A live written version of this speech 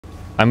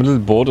I'm a little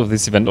bored of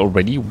this event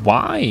already.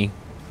 Why?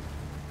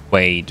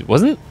 Wait,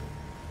 wasn't...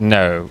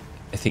 No.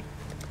 I think...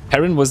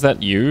 Perrin, was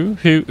that you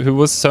who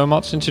was so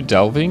much into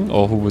delving?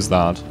 Or who was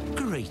that?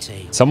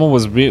 Greetings. Someone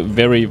was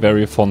very,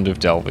 very fond of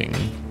delving.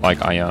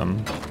 Like I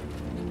am.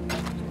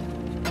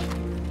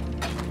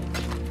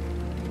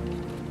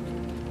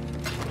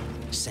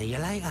 See you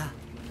later.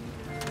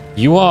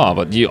 You are,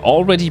 but you're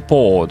already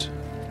bored.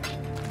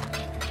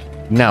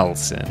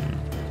 Nelson.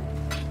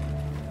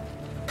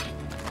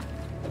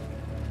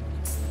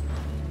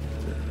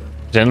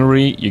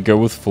 Generally, you go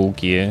with full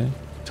gear.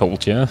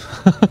 Told ya.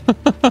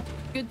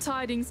 Good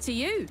tidings to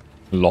you.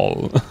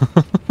 Lol.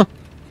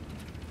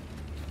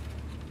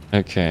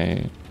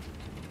 Okay.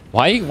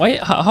 Why,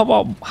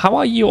 how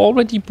are you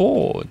already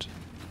bored?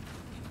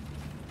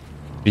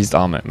 Beast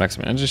armor,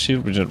 maximum energy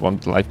shield, regenerate 1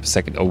 life per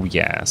second. Oh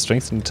yeah,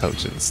 strength and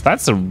intelligence.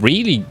 That's a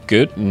really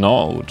good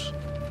node.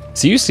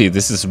 Seriously,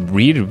 this is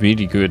really,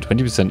 really good.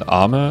 20%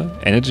 armor,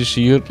 energy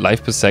shield,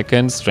 life per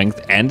second,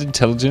 strength and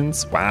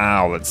intelligence.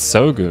 Wow, that's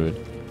so good.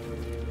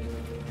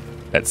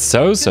 That's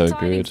so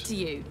good. To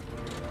you.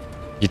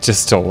 You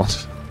just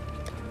told.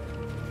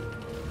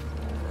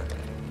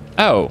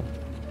 Oh.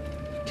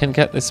 Can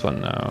get this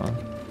one now.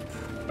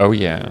 Oh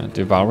yeah,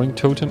 devouring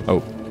totem.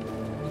 Oh.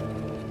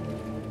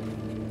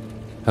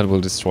 That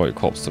will destroy a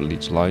corpse to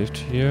leech life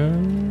to you.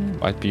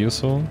 Might be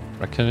useful.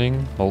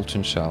 Reckoning.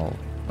 Molten shell.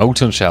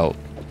 Molten shell.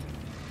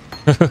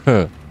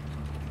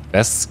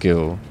 Best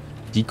skill.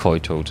 Decoy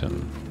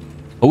totem.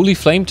 Holy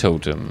flame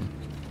totem.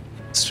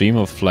 Stream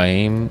of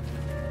flame.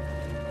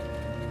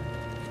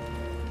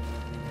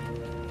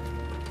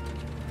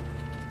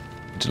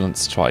 Vigilant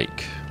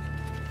strike.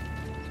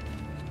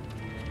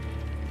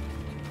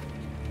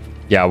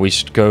 Yeah, we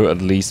should go at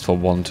least for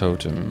 1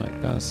 totem, I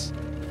guess.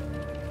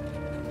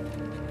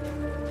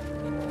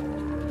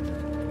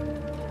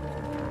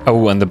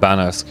 Oh, and the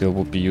banner skill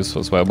would be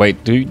useful as well.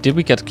 Wait, did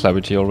we get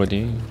clarity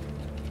already?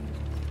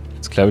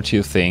 Is clarity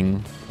a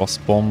thing?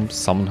 Frost bomb,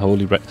 summon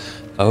holy red.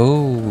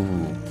 Oh,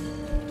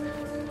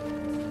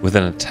 with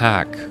an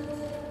attack.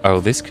 Oh,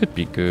 this could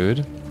be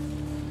good.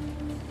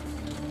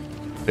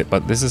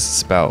 But this is a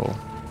spell.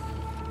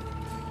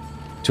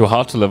 Too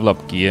hard to level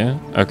up gear.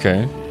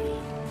 Okay.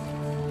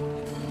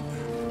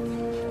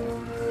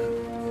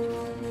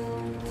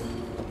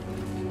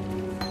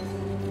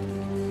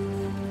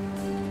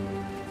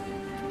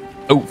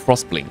 Oh,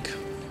 Frostblink.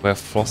 Where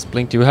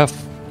Frostblink? Do you have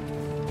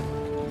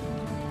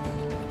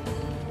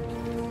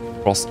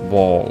Frost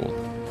Wall?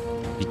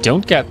 We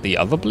don't get the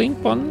other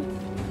blink one?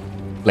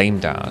 Flame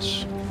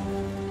Dash.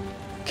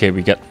 Okay,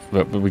 we get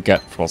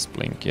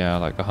Frostblink. Yeah,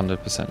 like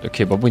 100%.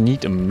 Okay, but we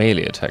need a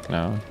melee attack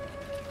now.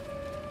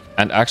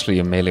 And actually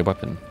a melee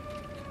weapon.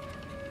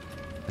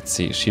 Let's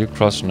see. Shield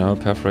Crush, no.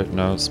 Perforate,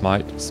 no.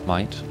 Smite.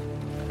 Smite.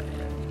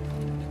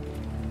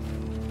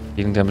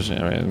 Healing damage in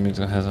area.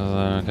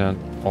 Can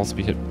also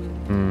be hit.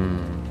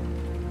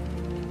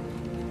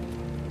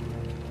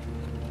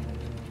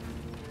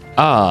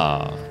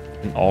 Ah,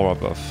 an aura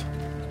buff.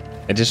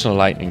 Additional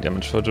lightning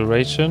damage for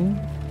duration.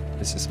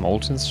 This is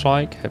Molten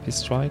Strike, Heavy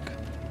Strike.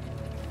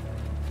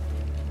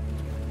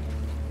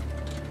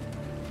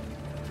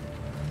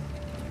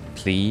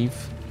 Cleave,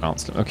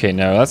 Ground Slam. Okay,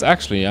 no, that's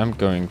actually, I'm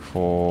going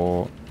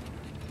for...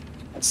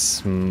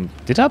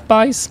 Did I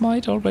buy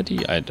Smite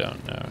already? I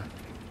don't know.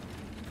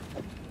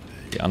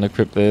 Okay,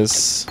 unequip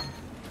this.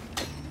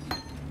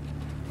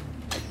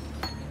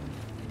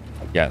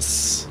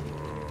 Yes.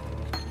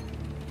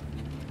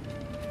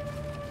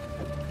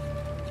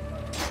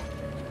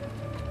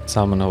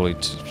 Summon Holy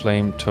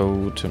Flame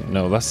Totem.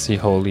 No, that's the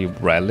Holy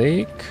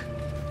Relic.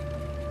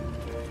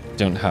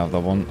 Don't have that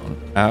one on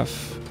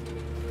F.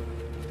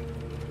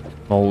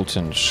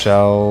 Molten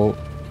Shell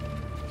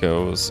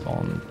goes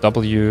on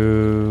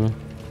W.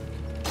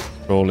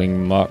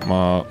 Rolling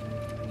Magma.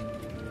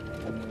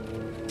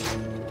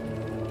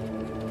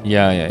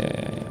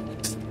 Yeah.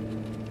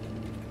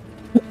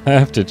 I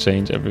have to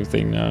change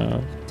everything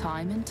now.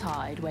 Time and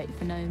tide wait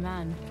for no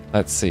man.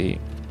 Let's see.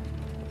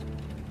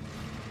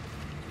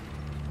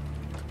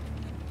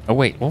 Oh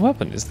wait, what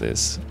weapon is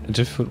this? A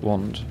different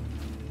wand.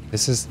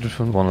 This is a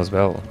different one as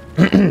well.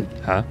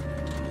 Huh?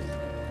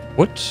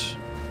 What?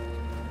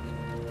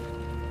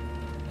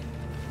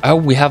 Oh,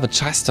 we have a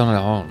chest on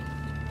our own.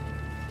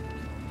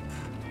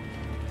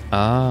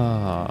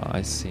 Ah,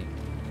 I see.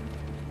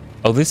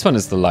 Oh, this one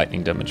is the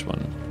lightning damage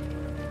one.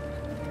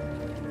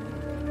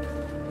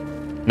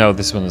 No,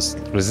 this one is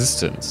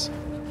resistance.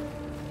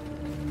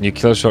 You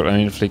kill a shock and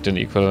inflict an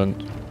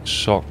equivalent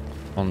shock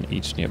on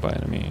each nearby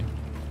enemy.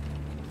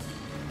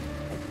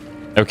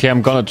 Okay,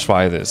 I'm gonna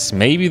try this.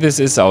 Maybe this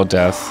is our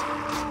death.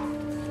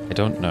 I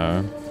don't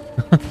know.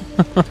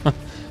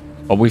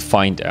 But we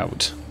find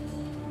out.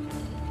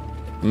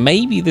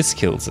 Maybe this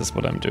kills us,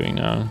 what I'm doing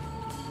now.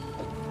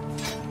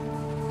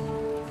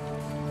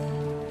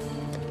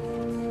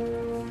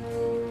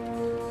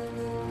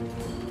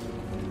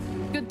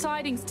 Good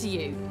tidings to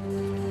you.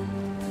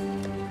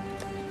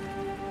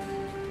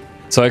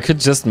 So I could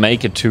just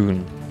make a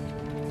tune.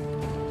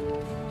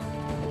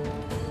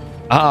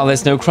 Ah,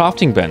 there's no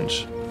crafting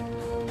bench.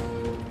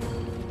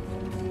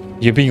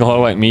 You're being all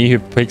like me who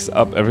picks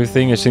up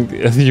everything. I think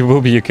you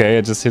will be okay.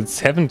 I just hit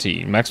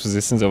 70. Max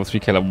resistance over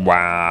 3k.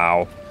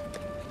 Wow.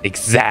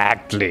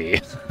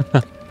 Exactly.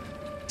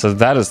 So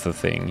that is the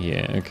thing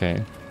here.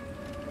 Okay.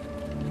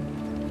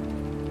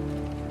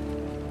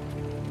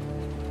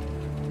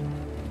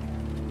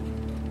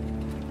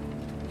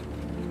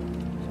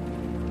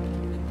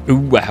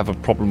 Ooh, I have a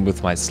problem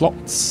with my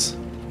slots.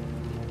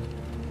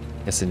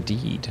 Yes,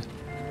 indeed.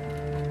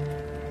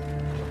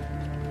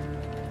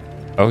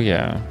 Oh,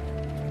 yeah.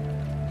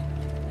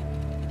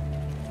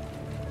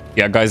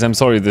 Yeah, guys, I'm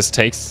sorry. This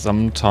takes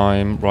some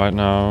time right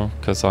now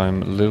because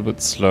I'm a little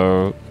bit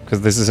slow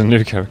because this is a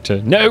new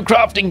character. No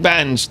crafting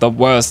bench! The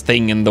worst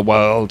thing in the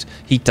world.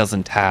 He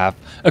doesn't have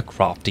a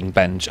crafting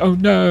bench. Oh,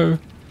 no.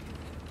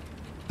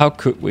 How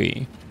could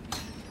we?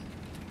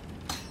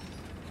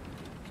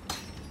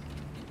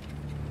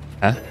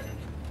 Huh?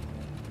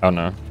 Oh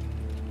no.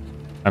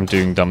 I'm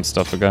doing dumb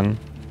stuff again.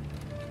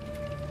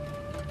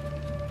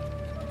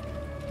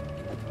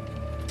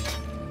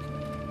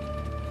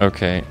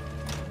 Okay.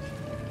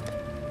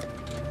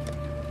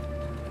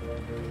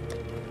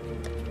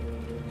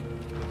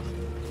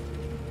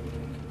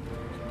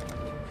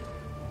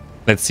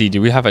 Let's see,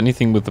 do we have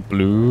anything with the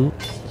blue?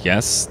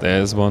 Yes,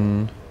 there's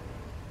one.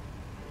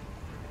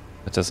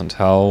 That doesn't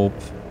help.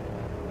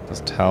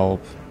 Doesn't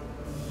help.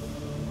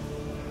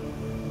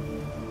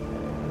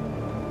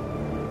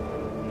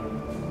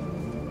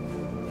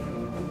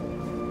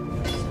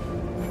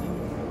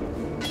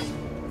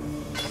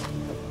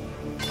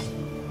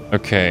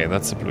 Okay,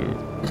 that's a blue.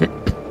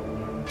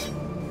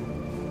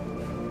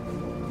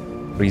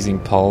 Freezing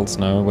Pulse,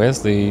 no.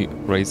 Where's the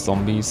Raised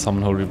Zombie?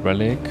 Summon Holy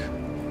Relic.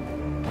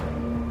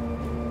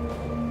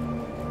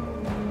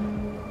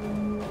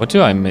 What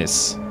do I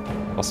miss?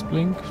 Frost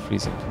Blink?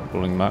 Freezing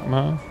Rolling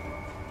Magma?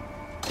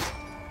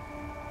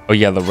 Oh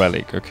yeah, the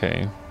Relic,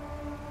 okay.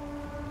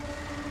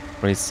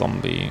 Raised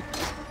Zombie.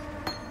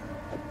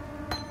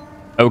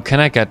 Oh, can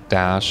I get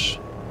Dash?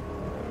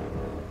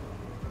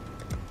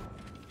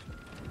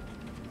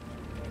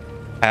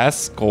 Pass,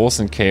 Scrolls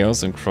and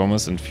Chaos and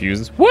Chromas and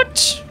Fuses.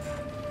 What?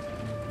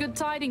 Good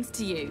tidings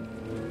to you.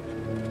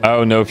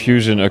 Oh, no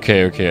fusion.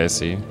 Okay, okay, I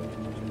see.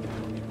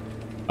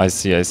 I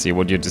see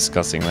what you're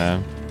discussing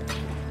there.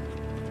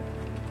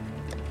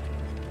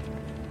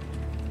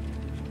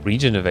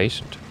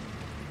 Regeneration.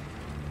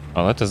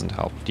 Oh, that doesn't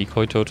help.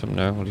 Decoy Totem,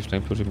 no. Holy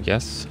Flame Totem,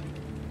 yes.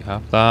 You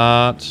have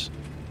that.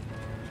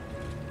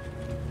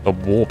 A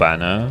War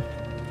Banner.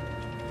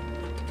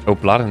 Oh,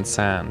 Blood and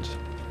Sand.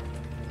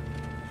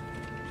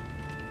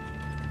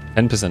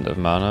 10% of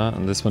mana,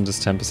 and this one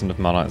does 10% of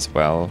mana as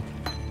well.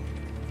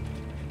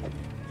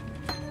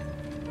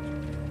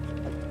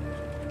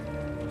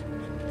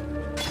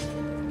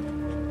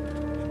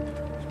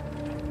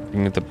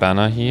 Looking at the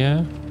banner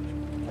here.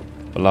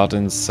 Blood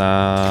and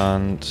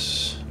Sand.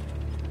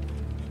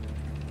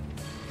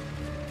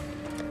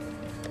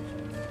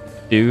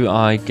 Do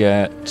I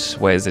get...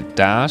 Where is it?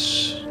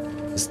 Dash?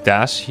 Is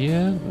Dash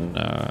here?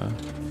 No.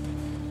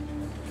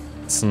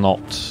 It's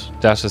not.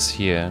 Dash is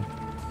here.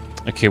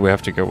 Okay, we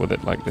have to go with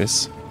it like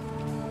this.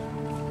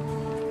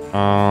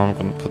 I'm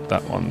gonna put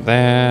that one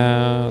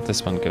there.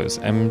 This one goes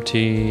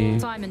empty.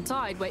 Time and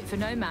tide wait for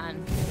no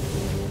man.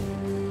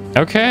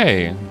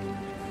 Okay.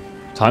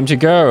 Time to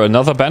go.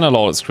 Another banner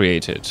lord is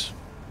created.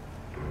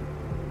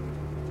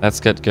 Let's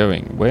get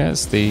going.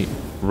 Where's the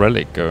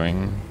relic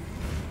going?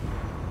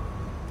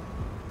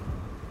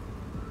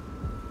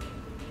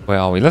 Where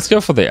are we? Let's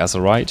go for the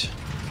Azerite.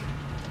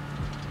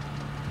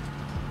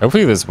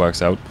 Hopefully this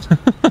works out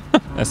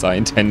as I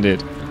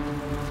intended.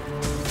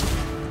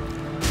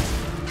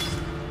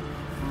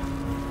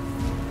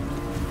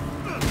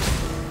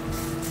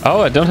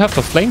 Oh, I don't have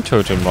the flame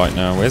totem right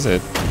now. Where's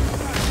it?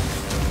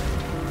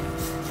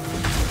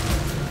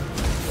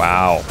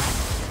 Wow.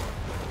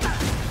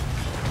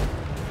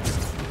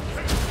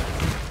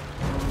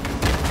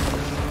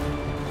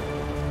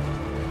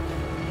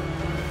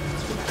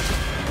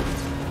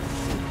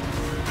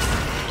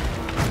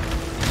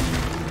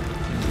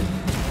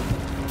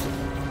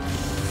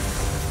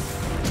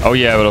 Oh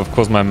yeah, but of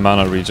course my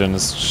mana regen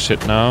is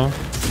shit now.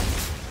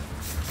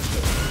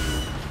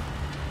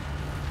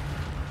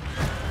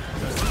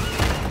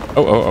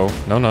 Oh, oh,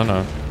 oh. No, no,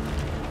 no.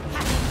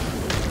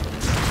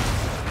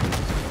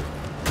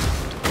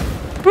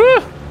 Woo!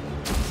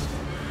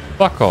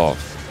 Fuck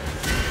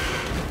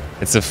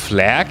off. It's a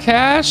flare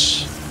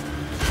cache?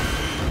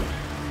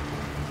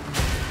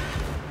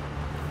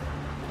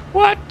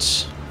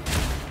 What?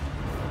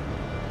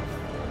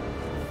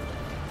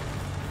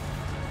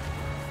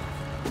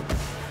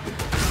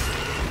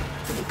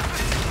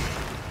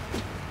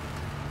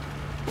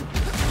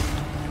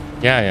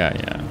 Yeah.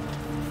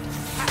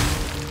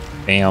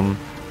 Damn.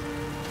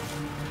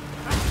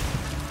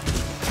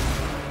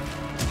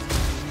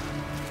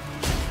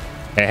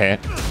 Heh.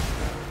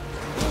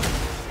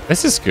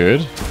 This is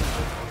good.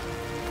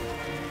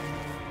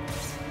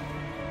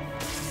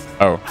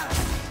 Oh.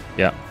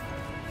 Yeah.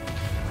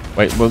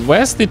 Wait, well,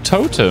 where's the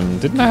totem?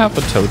 Didn't I have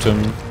the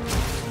totem?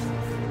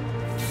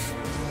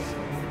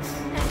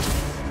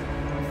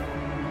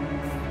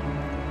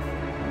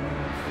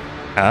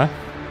 Huh?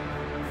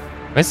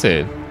 Where's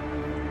it?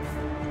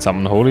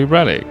 Summon Holy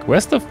Relic.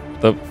 Where's the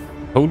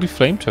Holy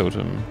Flame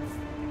Totem?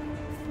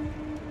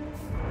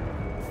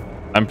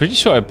 I'm pretty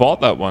sure I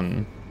bought that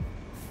one.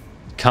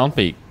 Can't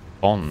be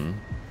on.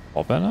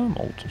 Banner?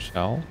 Molten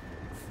Shell?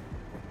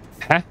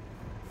 Huh?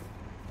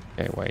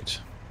 Okay,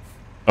 wait.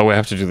 Oh, we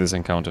have to do this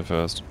encounter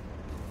first.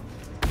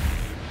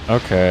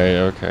 Okay,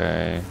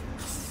 okay.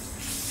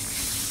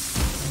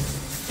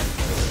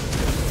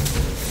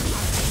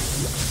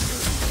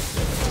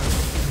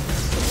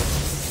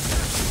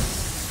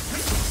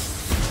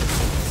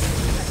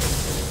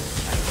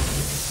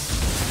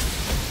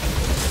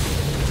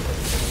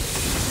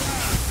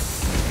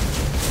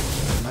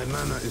 My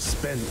mana is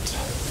spent.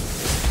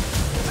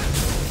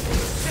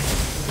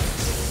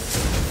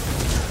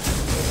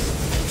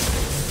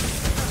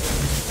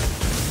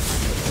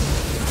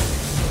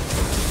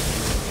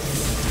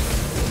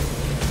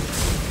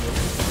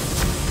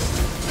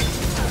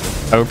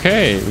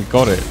 Okay, we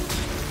got it.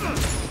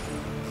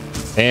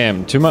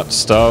 Damn, too much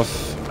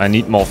stuff. I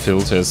need more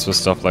filters for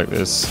stuff like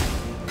this.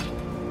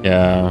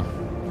 Yeah.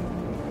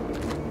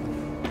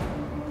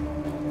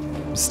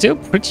 I'm still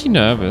pretty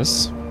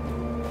nervous.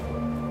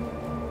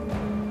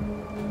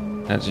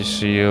 Energy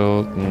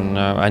shield.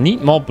 No, I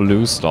need more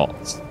blue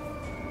slots.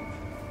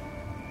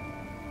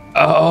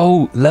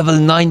 Oh, level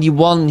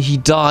 91. He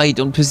died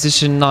on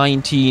position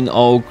 19.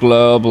 Oh,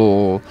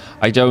 global.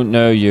 I don't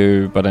know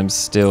you, but I'm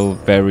still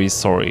very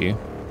sorry.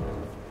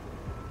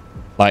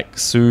 Like,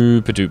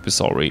 super duper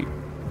sorry.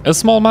 A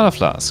small mana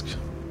flask.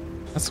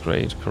 That's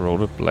great.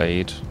 Corroded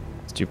blade.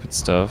 Stupid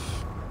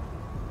stuff.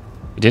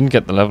 We didn't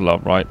get the level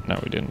up, right? No,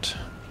 we didn't.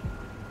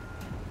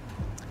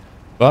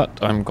 But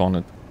I'm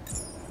gonna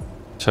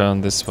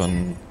turn this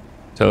one.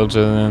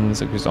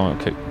 Intelligence.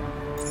 Okay.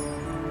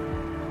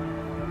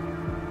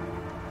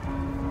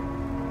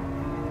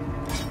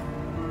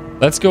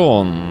 Let's go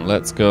on.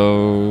 Let's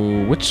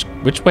go. Which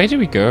way do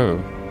we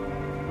go?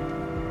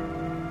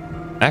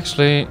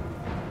 Actually,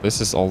 this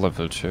is all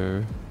level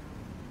 2.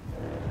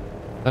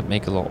 That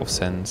make a lot of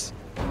sense.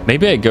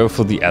 Maybe I go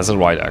for the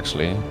Azerite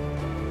actually.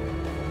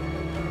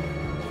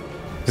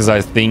 Because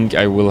I think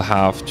I will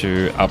have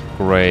to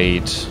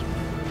upgrade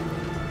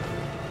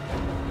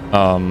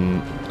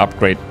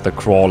upgrade the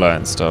crawler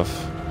and stuff.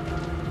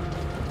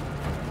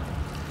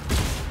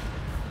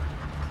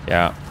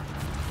 Yeah.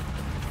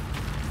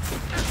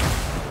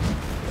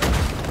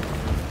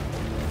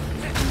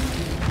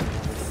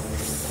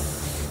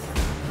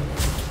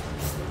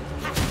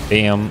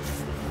 Damn.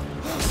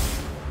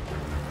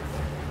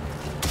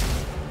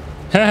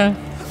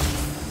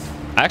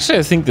 Actually,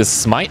 I think the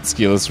Smite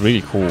skill is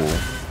really cool.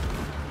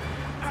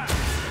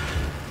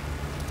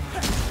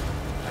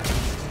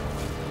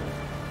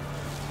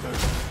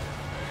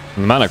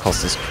 The mana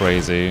cost is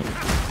crazy.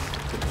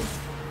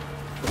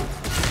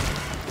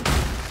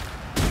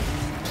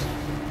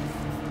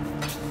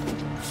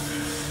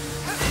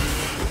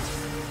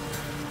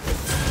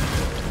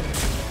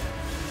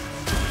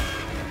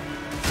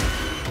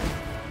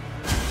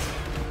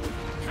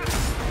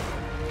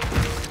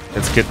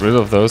 Let's get rid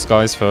of those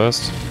guys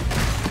first.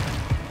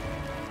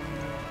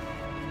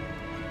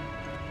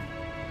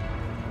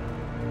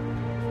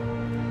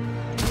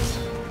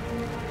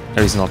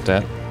 Oh, he's not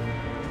dead.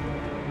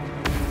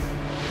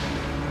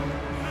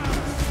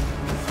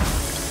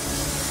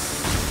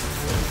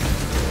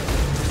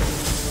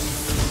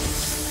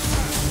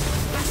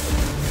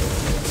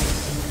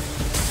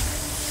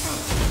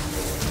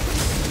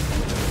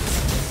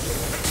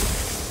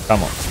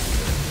 Come on.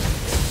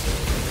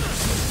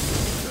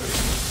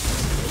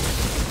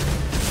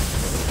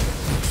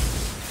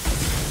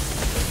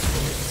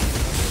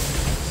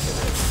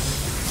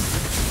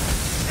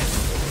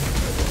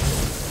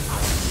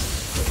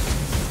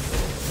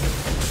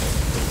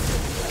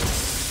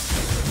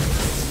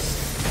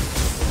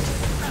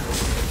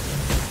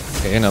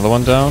 Okay, another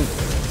one down.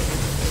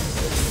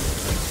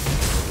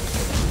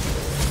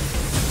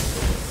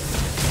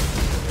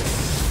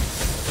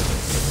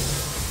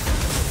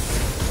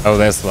 Oh,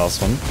 there's the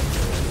last one.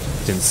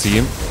 Didn't see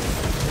him.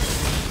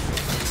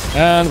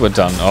 And we're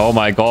done. Oh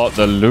my god,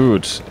 the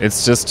loot.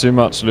 It's just too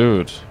much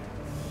loot.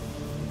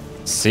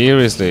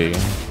 Seriously.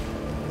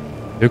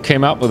 Who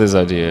came up with this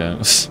idea?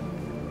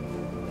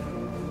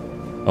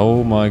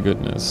 Oh my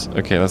goodness.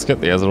 Okay, let's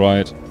get the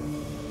Azerite.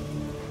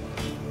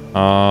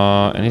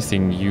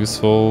 Anything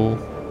useful?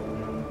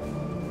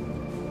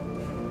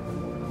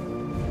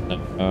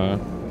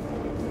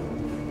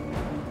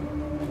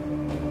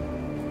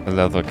 A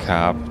leather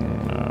cap.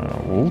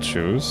 No. Wool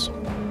shoes?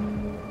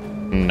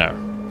 No.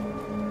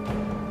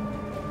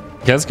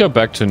 Okay, let's go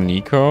back to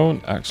Nico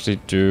and actually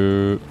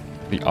do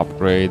the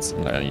upgrades.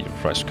 And I need a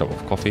fresh cup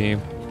of coffee.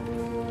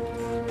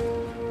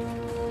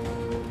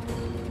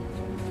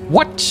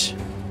 What?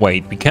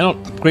 Wait, we cannot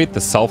upgrade the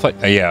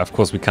sulfite? Yeah, of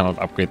course we cannot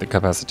upgrade the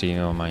capacity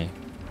on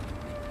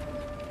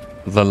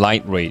the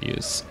light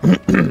radius.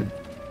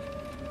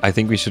 I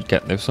think we should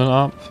get this one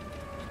up.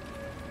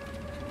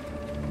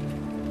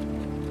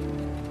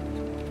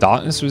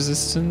 Darkness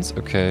resistance?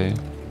 Okay.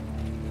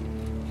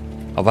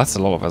 Oh, that's a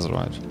lot of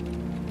Azerite.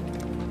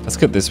 Let's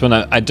get this one.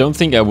 I don't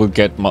think I will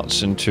get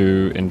much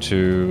into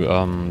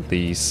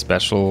the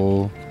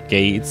special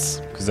gates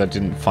because I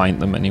didn't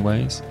find them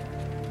anyways.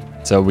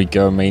 So we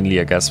go mainly,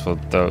 I guess, for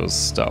those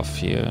stuff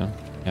here.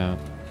 Yeah.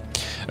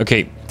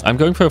 Okay, I'm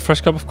going for a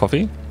fresh cup of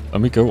coffee.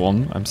 Let me go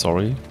on. I'm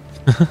sorry.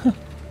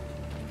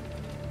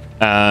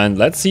 And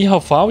let's see how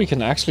far we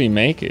can actually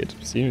make it.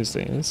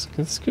 Seriously,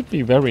 this could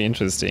be very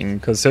interesting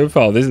because so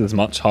far this is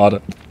much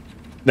harder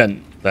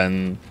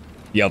than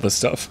the other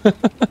stuff.